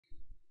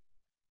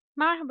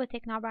Merhaba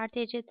Teknohaber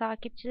TC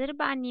takipçileri,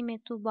 ben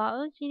Nimet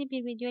Tuğba Öz. Yeni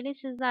bir video ile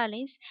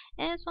sizlerleyiz.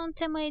 En son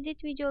tema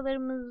edit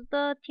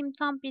videolarımızda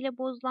Timestamp ile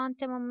bozulan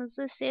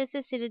temamızı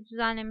CSS ile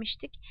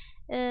düzenlemiştik.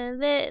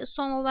 Ve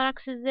son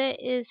olarak size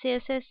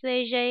CSS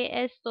ve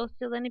JS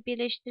dosyalarını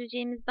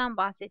birleştireceğimizden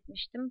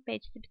bahsetmiştim.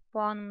 PageSpeed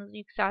puanımızı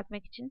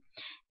yükseltmek için.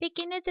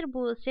 Peki nedir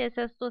bu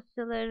CSS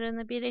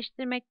dosyalarını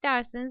birleştirmek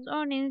derseniz,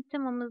 örneğin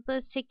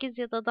temamızda 8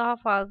 ya da daha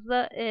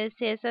fazla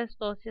CSS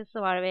dosyası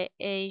var ve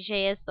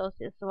JS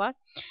dosyası var.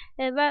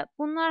 Ve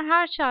bunlar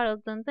her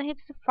çağrıldığında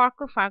hepsi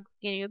farklı farklı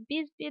geliyor.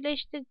 Biz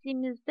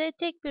birleştirdiğimizde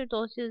tek bir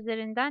dosya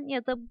üzerinden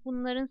ya da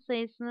bunların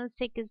sayısını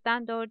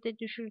 8'den 4'e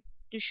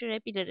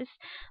düşürebiliriz.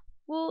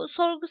 Bu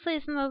sorgu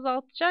sayısını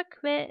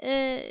azaltacak ve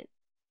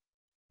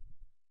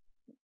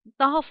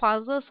daha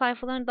fazla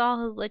sayfaların daha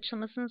hızlı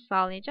açılmasını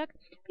sağlayacak.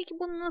 Peki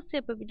bunu nasıl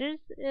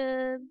yapabiliriz?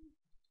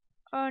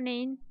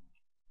 Örneğin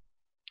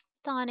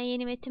bir tane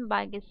yeni metin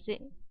belgesi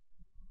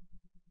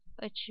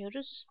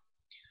açıyoruz.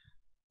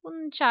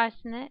 Bunun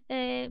içerisine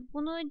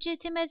bunu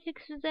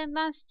GTmetrix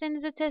üzerinden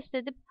sitenize test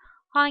edip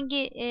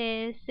hangi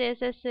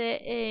CSS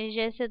ve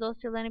JS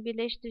dosyalarını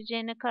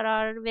birleştireceğine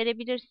karar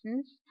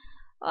verebilirsiniz.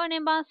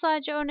 Örneğin ben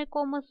sadece örnek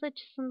olması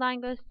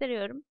açısından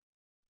gösteriyorum.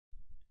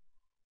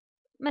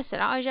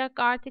 Mesela Ajax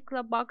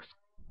Article Box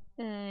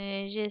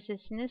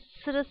JS'sini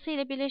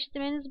sırasıyla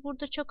birleştirmeniz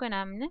burada çok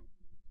önemli.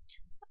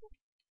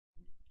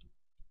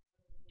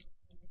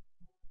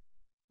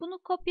 Bunu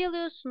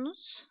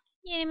kopyalıyorsunuz.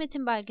 Yeni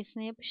metin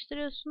belgesine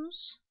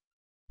yapıştırıyorsunuz.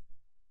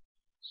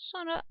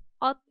 Sonra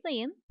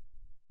atlayın.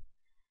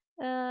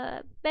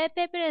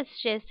 BP1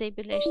 JS'yi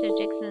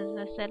birleştireceksiniz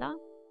mesela.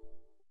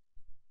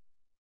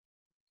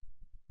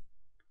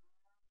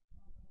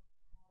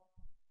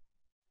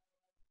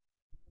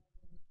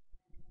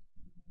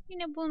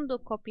 Yine bunu da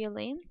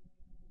kopyalayın.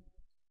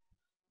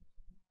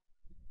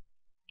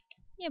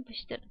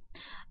 Yapıştırın.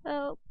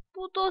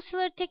 Bu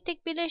dosyaları tek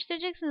tek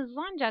birleştireceksiniz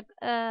ancak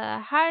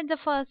her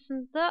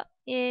defasında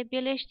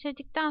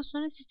birleştirdikten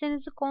sonra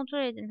sitenizi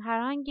kontrol edin.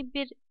 Herhangi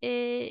bir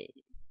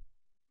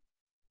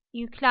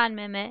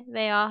yüklenmeme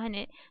veya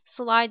hani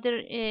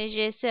slider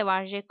JS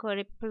var,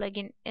 jQuery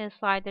plugin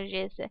slider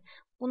JS.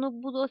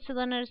 Bunu bu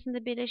dosyaların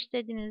arasında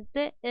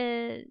birleştirdiğinizde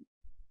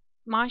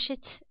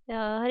manşet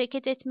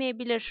hareket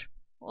etmeyebilir.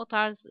 O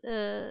tarz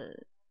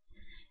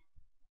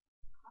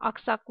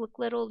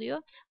aksaklıkları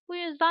oluyor. Bu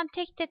yüzden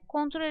tek tek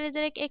kontrol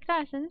ederek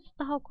eklerseniz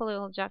daha kolay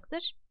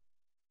olacaktır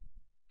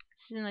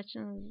sizin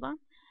açınızdan.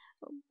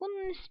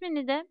 Bunun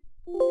ismini de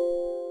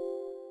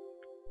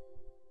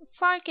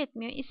fark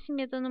etmiyor. İsim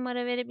ya da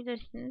numara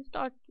verebilirsiniz.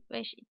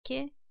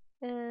 452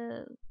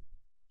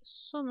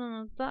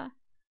 sonunu da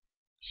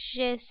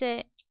JS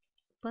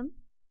yapın.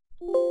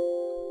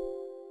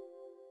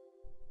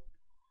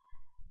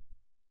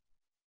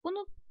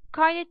 Bunu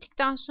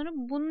kaydettikten sonra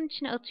bunun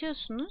içine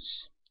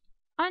atıyorsunuz.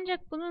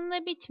 Ancak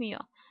bununla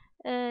bitmiyor.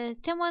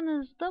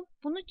 Temanızda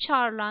bunu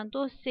çağrılan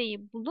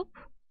dosyayı bulup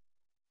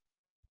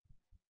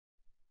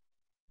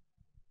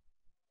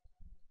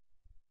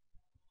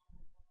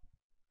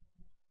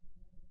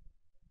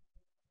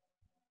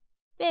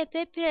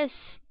BP Press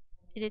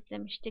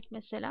editlemiştik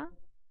mesela.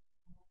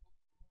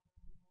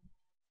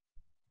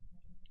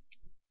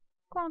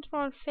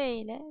 Ctrl F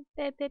ile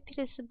BP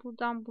Press'i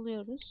buradan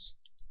buluyoruz.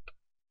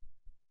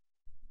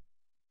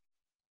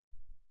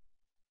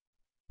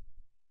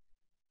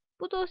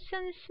 Bu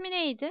dosyanın ismi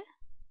neydi?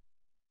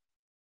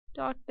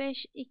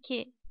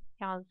 452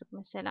 yazdık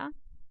mesela.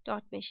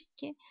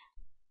 452.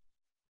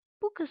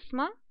 Bu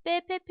kısma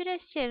BP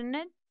Press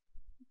yerine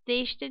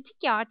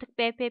değiştirdik ya, artık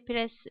BP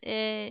Press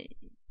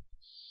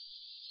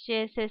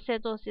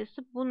CSS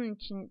dosyası bunun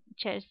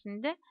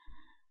içerisinde.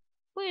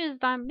 Bu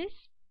yüzden biz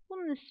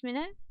bunun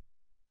ismini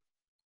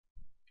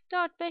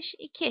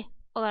 452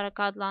 olarak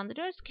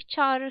adlandırıyoruz ki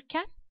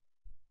çağırırken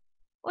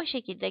o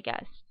şekilde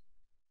gelsin.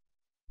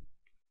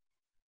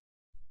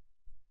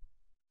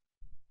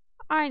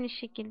 Aynı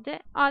şekilde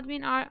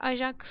admin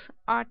Ajax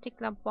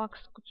Article Box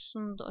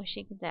kutusunu da o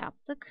şekilde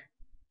yaptık.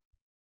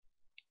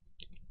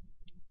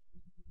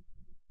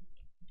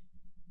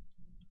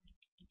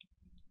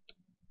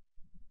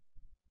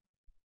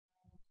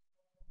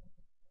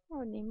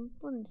 Örneğin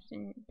bunun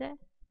ismini de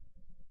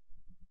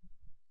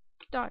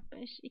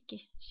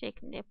 452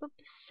 şeklinde yapıp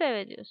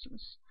save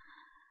ediyorsunuz.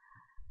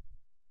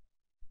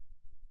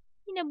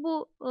 Yine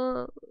bu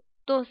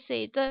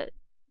dosyayı da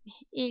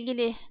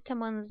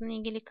temanızın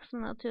ilgili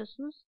kısmına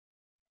atıyorsunuz.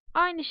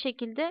 Aynı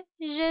şekilde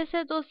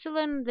JS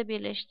dosyalarını da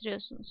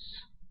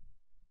birleştiriyorsunuz.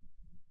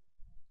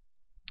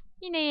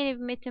 Yine yeni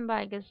bir metin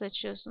belgesi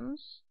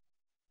açıyorsunuz.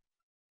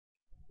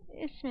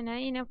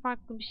 İsmine yine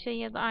farklı bir şey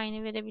ya da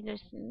aynı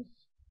verebilirsiniz.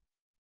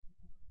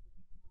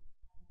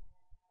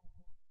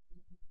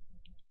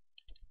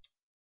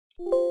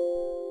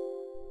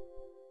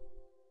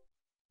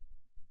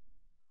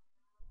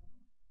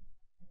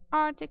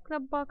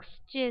 Article Box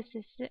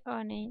CSS'i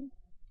örneğin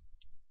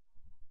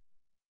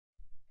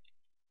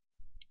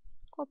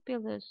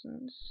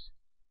kopyalıyorsunuz.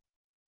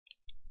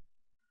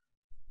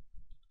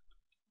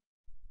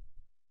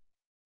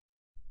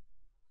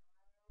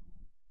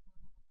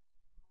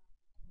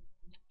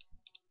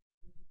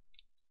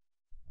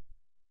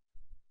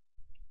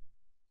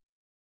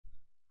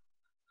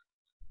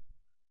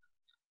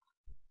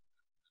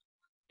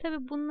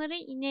 Tabi bunları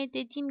yine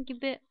dediğim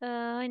gibi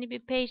hani bir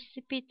page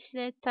speed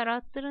ile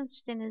tarattırın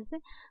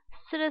sitenizi.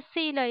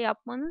 Sırasıyla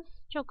yapmanız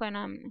çok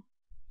önemli.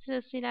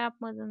 Sırasıyla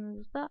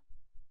yapmadığınızda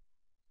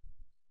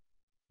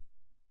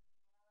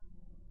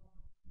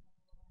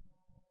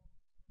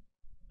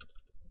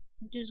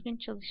düzgün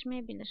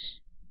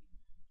çalışmayabilir.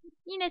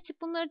 Yine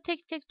bunları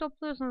tek tek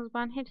topluyorsunuz.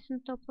 Ben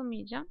hepsini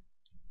toplamayacağım.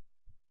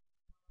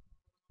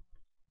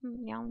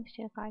 Yanlış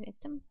şey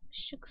kaydettim.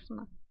 Şu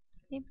kısmı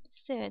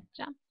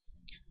seyredeceğim.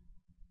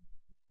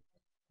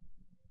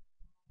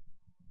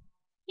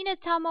 Yine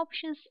Time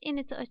Options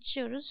Init'i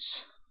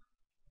açıyoruz.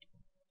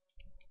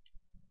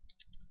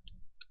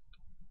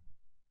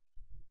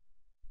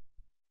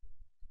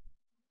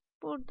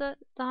 Burada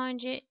daha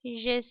önce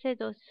JS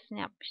dosyasını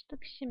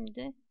yapmıştık.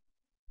 Şimdi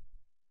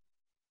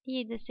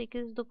 7,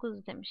 8,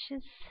 9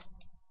 demişiz.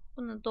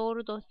 Bunu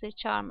doğru dosya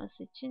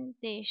çağırması için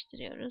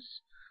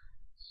değiştiriyoruz.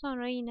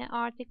 Sonra yine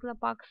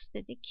Article Box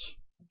dedik.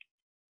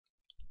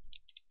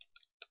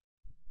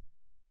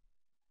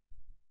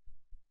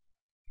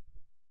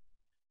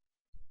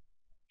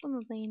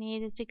 Bunu da yine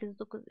 7, 8,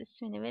 9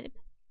 ismini verip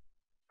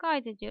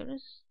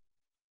kaydediyoruz.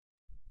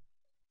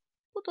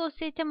 Bu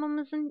dosyayı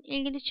temamızın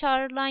ilgili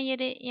çağrılan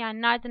yeri,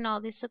 yani nereden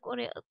aldıysak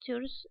oraya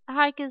atıyoruz.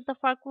 Herkes de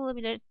farklı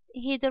olabilir.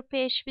 Header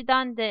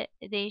PHP'den de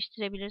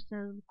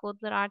değiştirebilirsiniz bu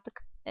kodları,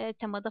 artık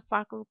temada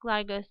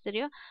farklılıklar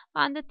gösteriyor.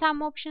 Bende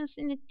Time Options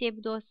Init diye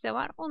bir dosya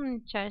var. Onun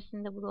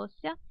içerisinde bu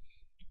dosya.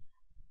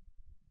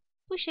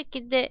 Bu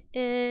şekilde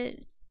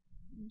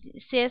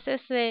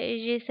CSS ve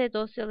JS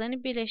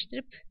dosyalarını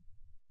birleştirip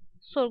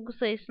sorgu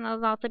sayısını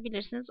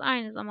azaltabilirsiniz.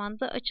 Aynı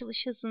zamanda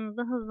açılış hızını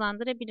da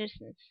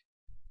hızlandırabilirsiniz.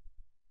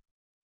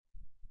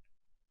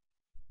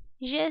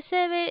 JS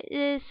ve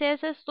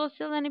CSS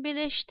dosyalarını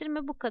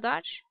birleştirme bu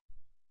kadar.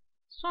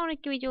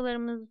 Sonraki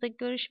videolarımızda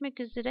görüşmek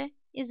üzere.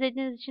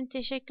 İzlediğiniz için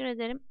teşekkür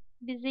ederim.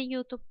 Bizi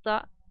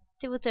YouTube'da,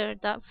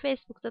 Twitter'da,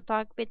 Facebook'ta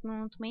takip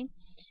etmeyi unutmayın.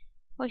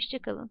 Hoşça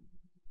kalın.